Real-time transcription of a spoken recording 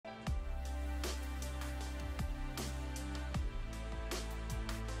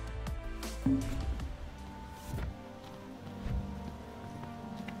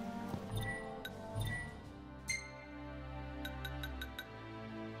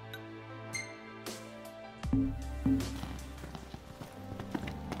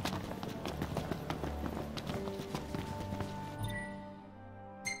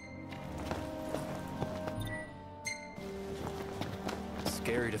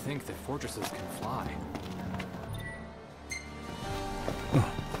Scary to think that fortresses can fly.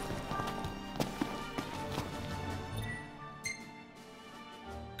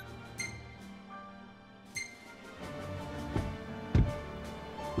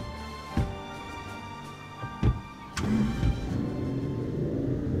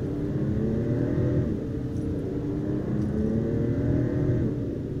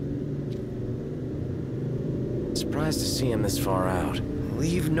 Surprised to see him this far out.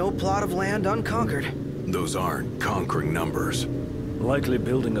 Leave no plot of land unconquered. Those aren't conquering numbers. Likely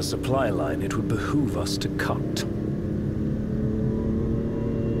building a supply line it would behoove us to cut.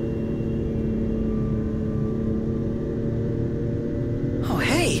 Oh,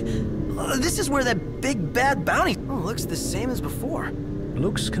 hey! This is where that big bad bounty... Oh, looks the same as before.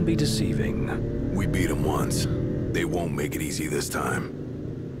 Looks can be deceiving. We beat them once. They won't make it easy this time.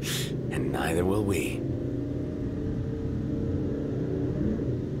 And neither will we.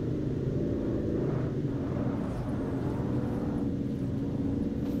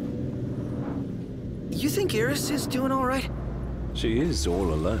 You think Iris is doing all right? She is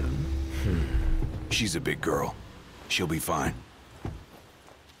all alone. She's a big girl. She'll be fine.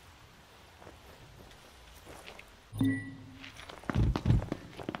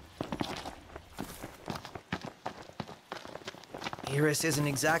 Iris isn't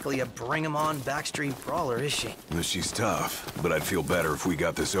exactly a bring-em-on backstreet brawler, is she? She's tough, but I'd feel better if we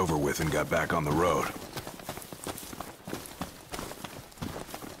got this over with and got back on the road.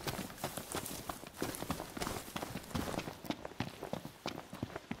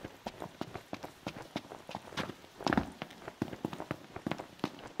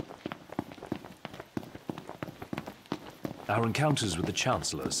 Our encounters with the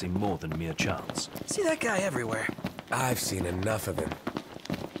Chancellor seem more than mere chance. See that guy everywhere. I've seen enough of him.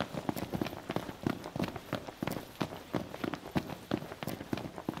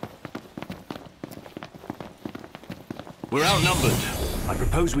 We're outnumbered. I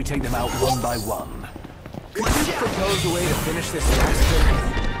propose we take them out one by one. Could you propose a way to finish this faster?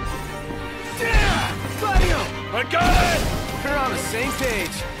 FABIO! I got it! We're on the same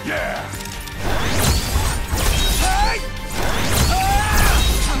page. Yeah!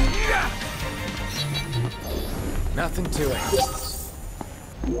 Nothing to it.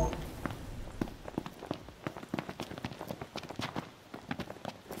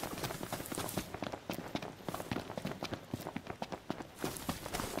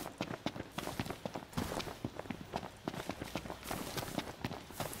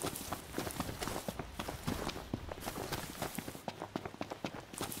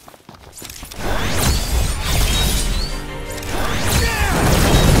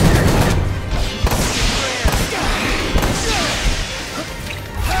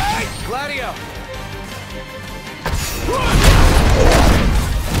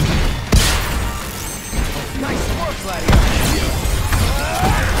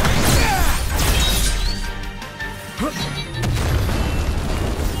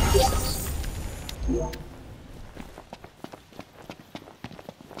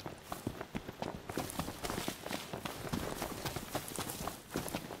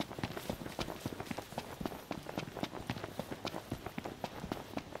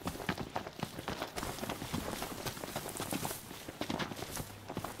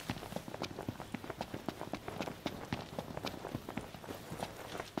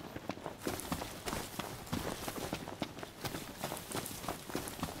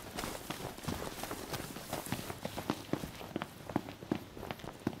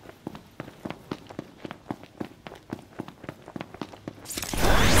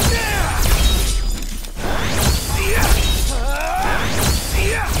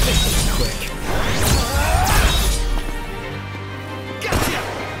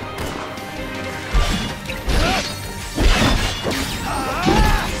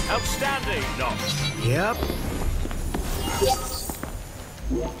 Yep.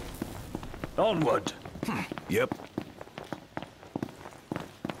 Onward. Yep.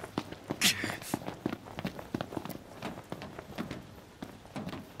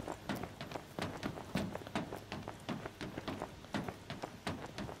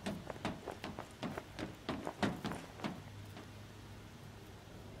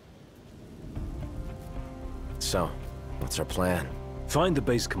 So, what's our plan? Find the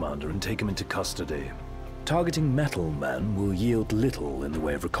base commander and take him into custody. Targeting Metal Man will yield little in the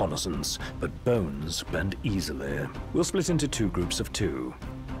way of reconnaissance, but Bones bend easily. We'll split into 2 groups of 2.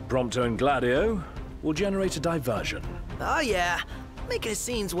 Prompto and Gladio will generate a diversion. Oh yeah, making a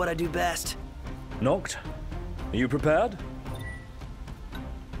scene's what I do best. Noct, are you prepared?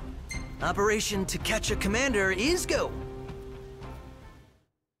 Operation To Catch a Commander is go.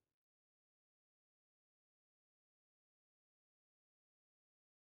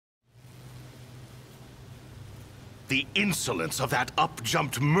 The insolence of that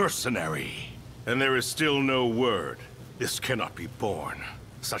up-jumped mercenary. And there is still no word. This cannot be borne.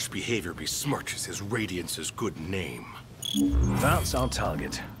 Such behavior besmirches his Radiance's good name. That's our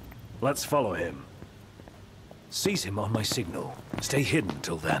target. Let's follow him. Seize him on my signal. Stay hidden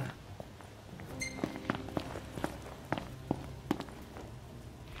till then.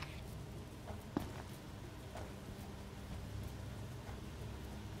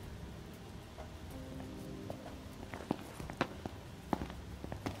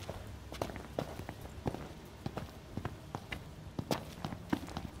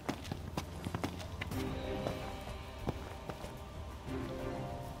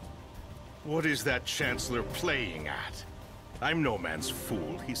 What is that Chancellor playing at? I'm no man's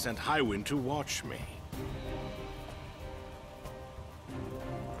fool. He sent Highwind to watch me.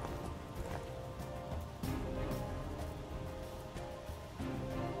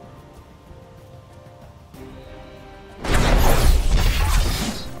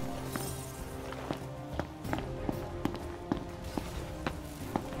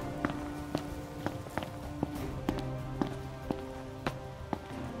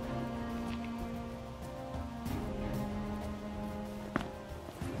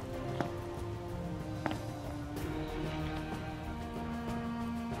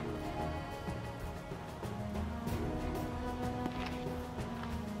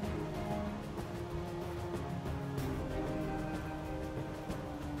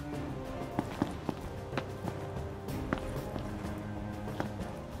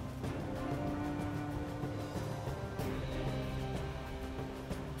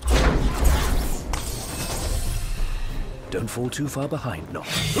 Don't fall too far behind, Noct.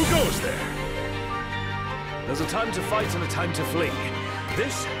 Who goes there? There's a time to fight and a time to flee.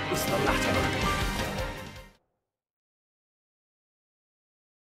 This is the latter.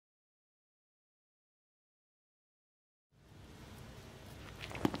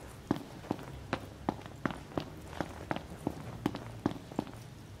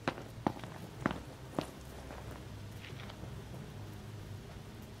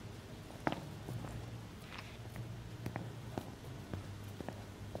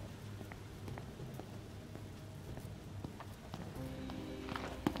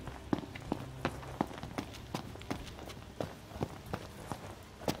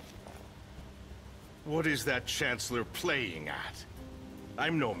 What is that Chancellor playing at?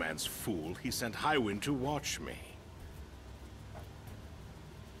 I'm no man's fool. He sent Highwind to watch me.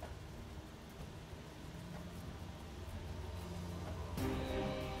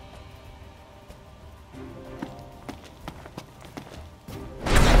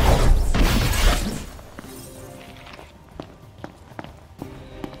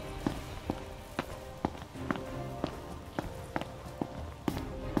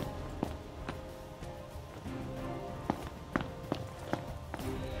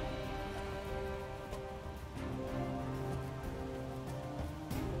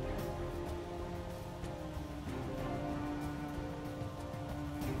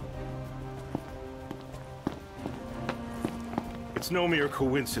 It's no mere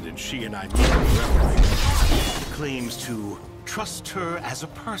coincidence she and I meet in reverie. He claims to trust her as a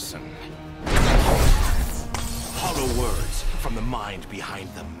person. Hollow words from the mind behind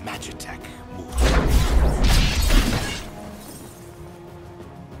the Magitech movement.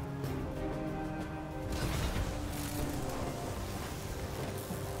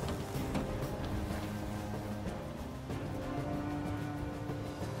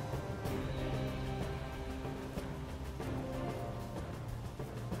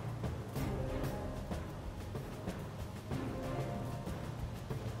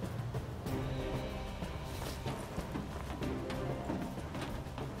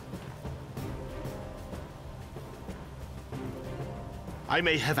 I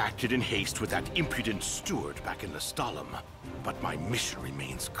may have acted in haste with that impudent steward back in the Stalem, but my mission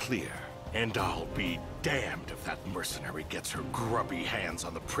remains clear. And I'll be damned if that mercenary gets her grubby hands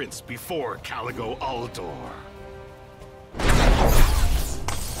on the prince before Caligo Uldor.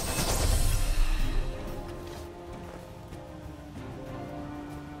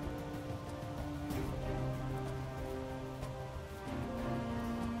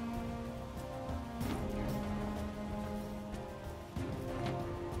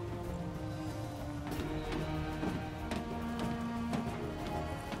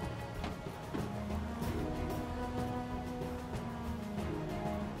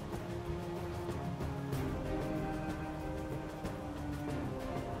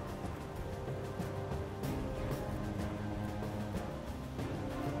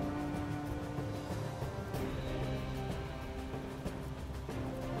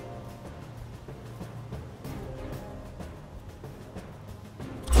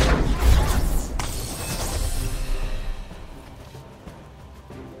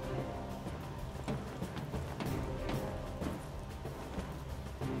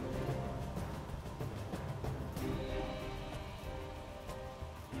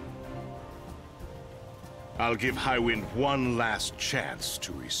 I'll give Highwind one last chance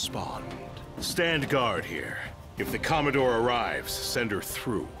to respond. Stand guard here. If the Commodore arrives, send her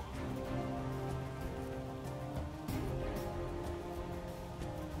through.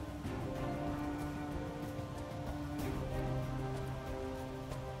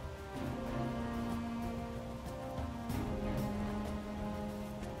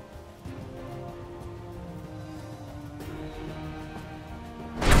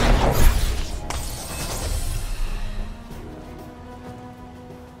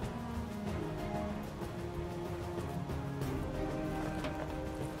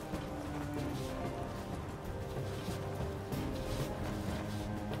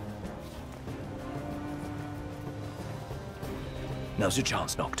 Now's your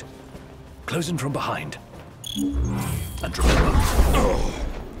chance, Noct. Close in from behind. And remember...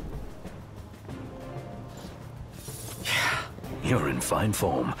 Yeah, you're in fine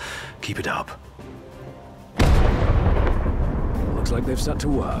form. Keep it up. Looks like they've set to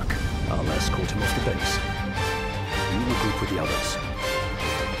work. I'll escort him off the base. You regroup with the others.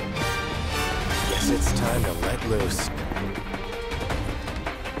 Guess it's time to let loose.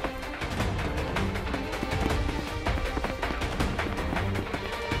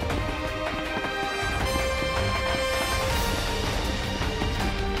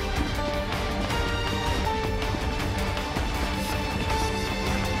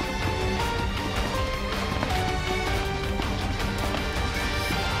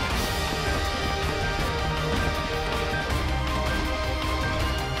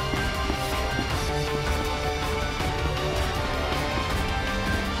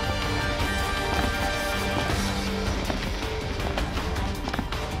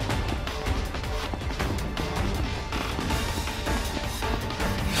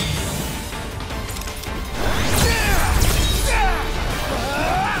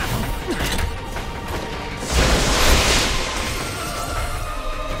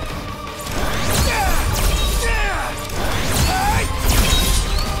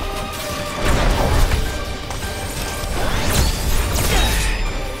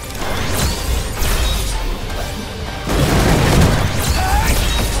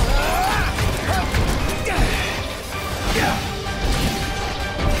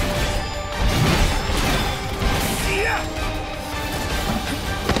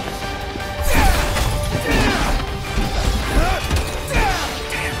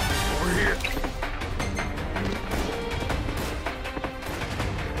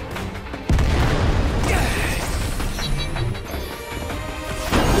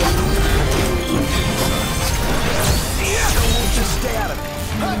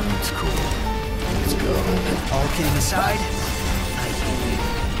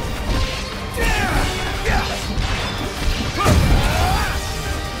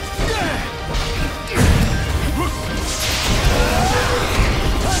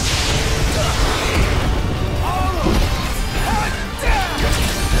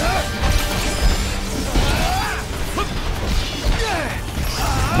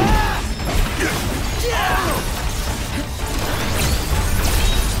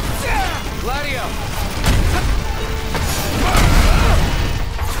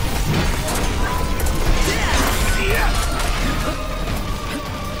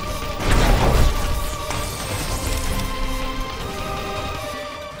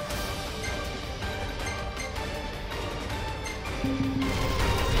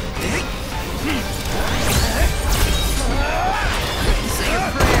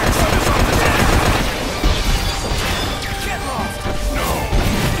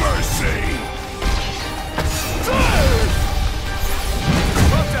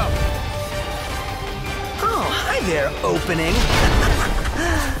 Opening.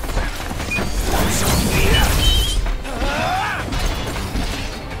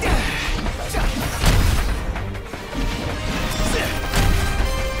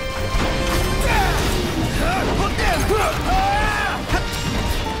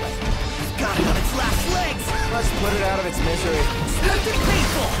 Got it on its last legs. Let's put it out of its misery. Swift and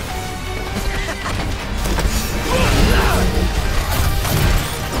painful.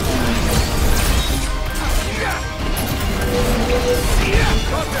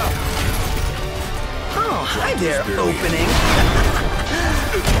 Oh, hi there, opening.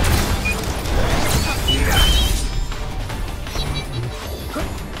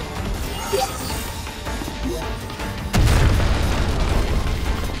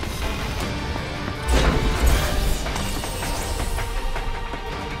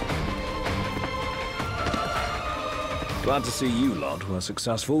 Glad to see you lot were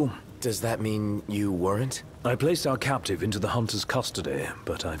successful. Does that mean you weren't? I placed our captive into the hunter's custody,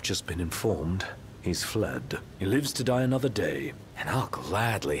 but I've just been informed He's fled. He lives to die another day. And I'll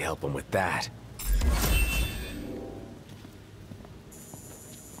gladly help him with that.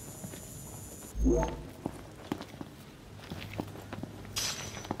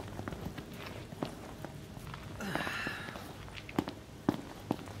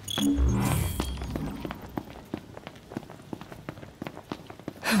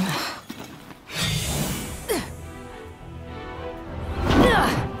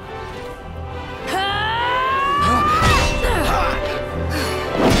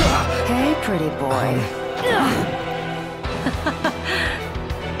 Hey, pretty boy.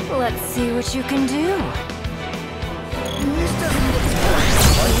 Let's see what you can do. This doesn't look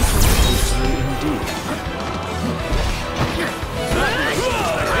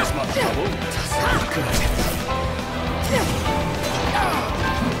There's my trouble.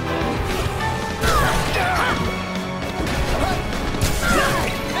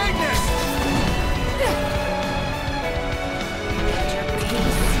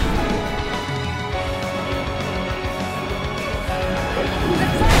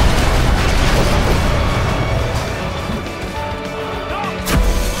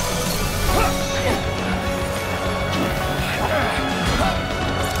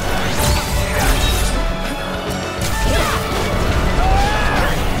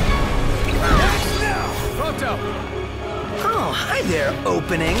 Oh, hi there,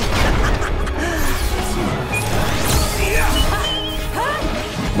 opening.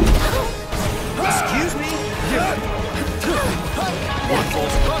 Excuse me?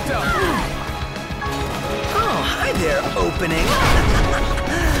 Oh, hi there, opening.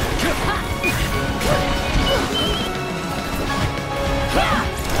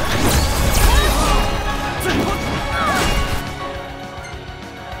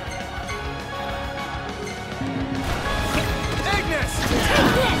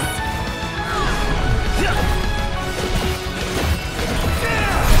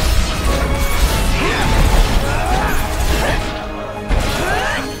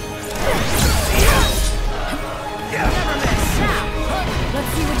 Let's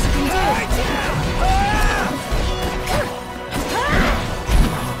see what you can do.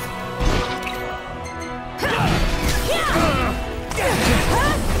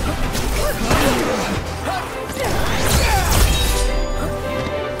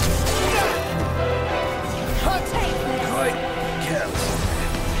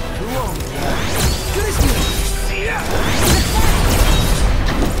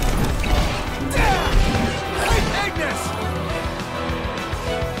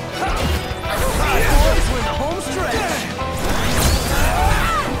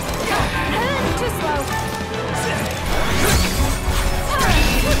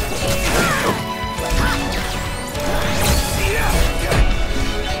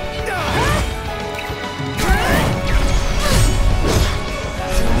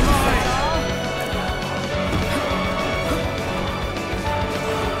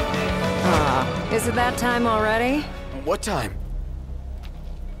 Is it that time already? What time?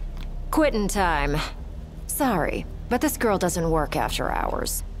 Quitting time. Sorry, but this girl doesn't work after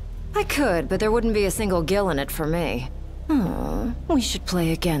hours. I could, but there wouldn't be a single gill in it for me. Oh, we should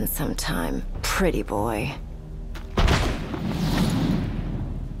play again sometime, pretty boy.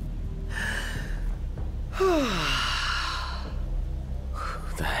 Who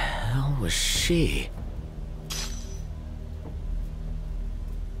the hell was she?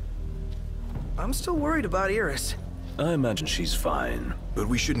 I'm still worried about Iris. I imagine she's fine. But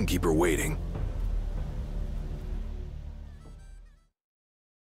we shouldn't keep her waiting.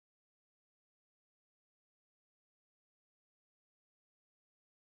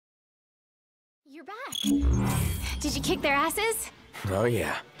 You're back. Did you kick their asses? Oh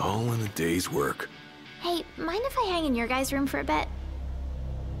yeah. All in a day's work. Hey, mind if I hang in your guys' room for a bit?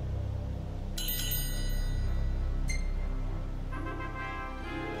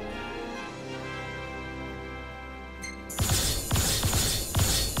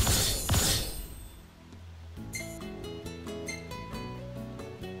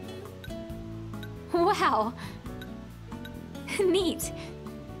 Wow. Neat.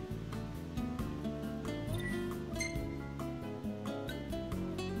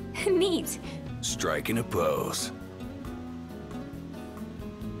 Neat. Striking a pose.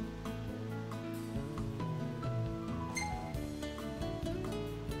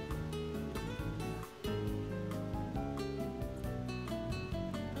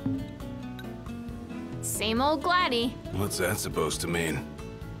 Same old Gladdy. What's that supposed to mean?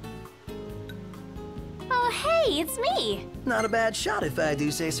 Oh, hey, it's me. Not a bad shot if I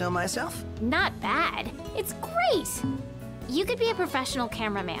do say so myself. Not bad. It's great. You could be a professional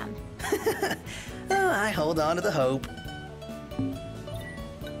cameraman. I hold on to the hope.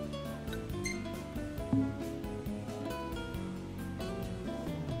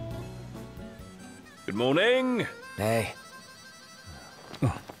 Good morning. Hey.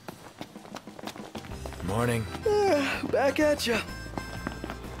 Morning. Back at ya.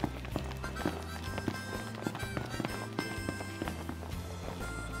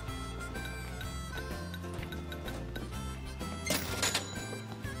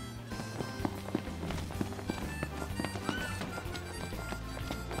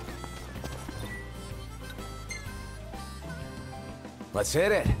 Let's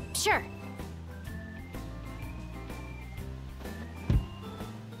hit it. Sure.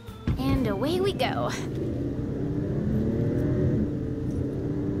 And away we go.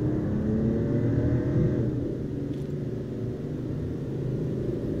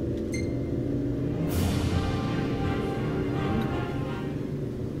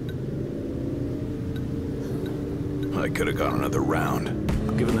 I could have gone another round.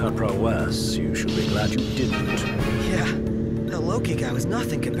 Given her prowess, you should be glad you didn't. Yeah, that Loki guy was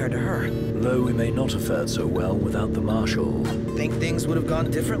nothing compared to her. Though we may not have fared so well without the Marshal. Think things would have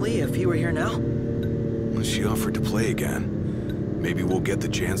gone differently if he were here now? Well, she offered to play again. Maybe we'll get the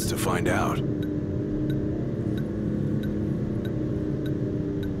chance to find out.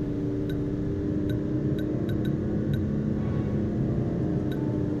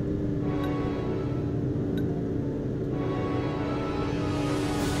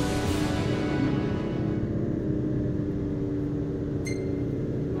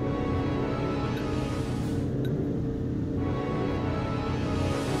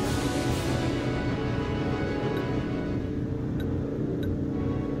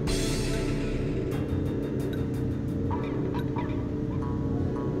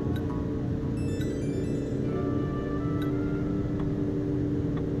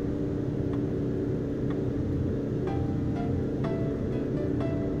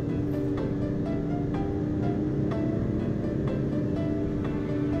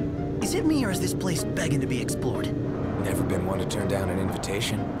 Is it me or is this place begging to be explored? Never been one to turn down an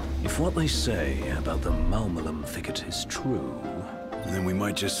invitation. If what they say about the Malmalum thicket is true... Then we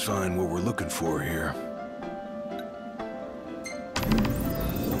might just find what we're looking for here.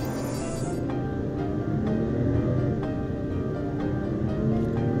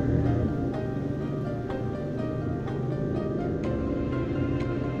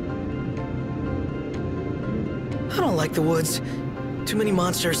 I don't like the woods. Too many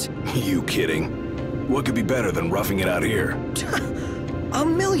monsters. You kidding? What could be better than roughing it out here? A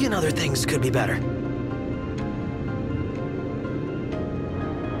million other things could be better.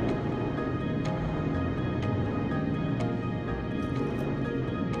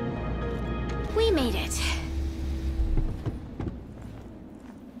 We made it.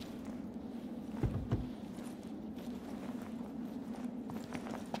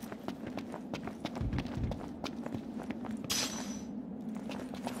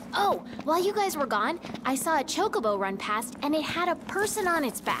 Oh, while you guys were gone, I saw a chocobo run past and it had a person on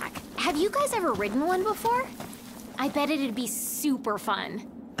its back. Have you guys ever ridden one before? I bet it'd be super fun.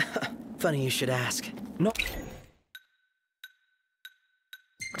 Funny you should ask. No.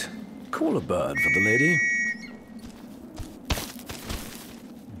 Call a bird for the lady.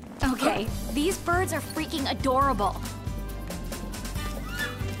 Okay, these birds are freaking adorable.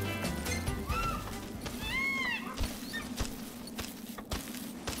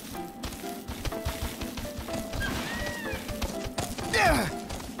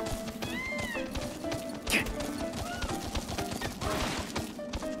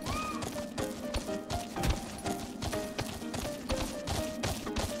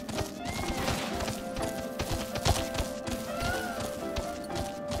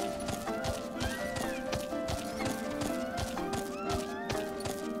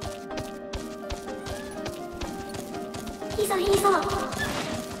 He's up.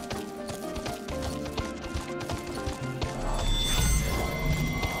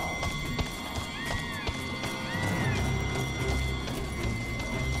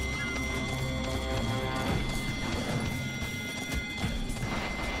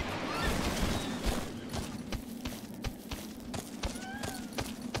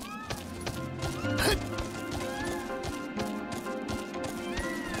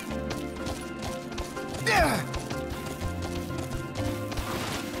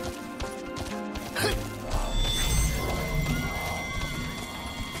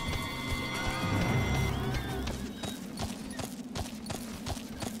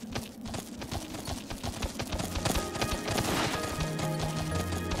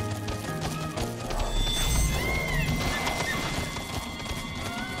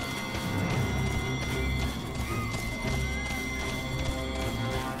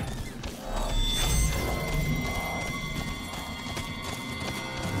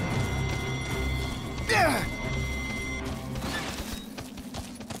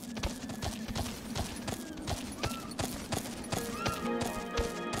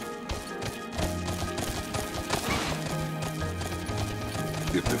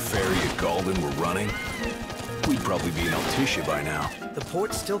 If the ferry at Galden were running, we'd probably be in Altissia by now. The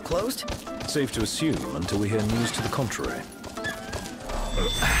port's still closed? Safe to assume until we hear news to the contrary.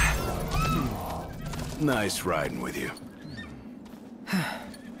 Nice riding with you.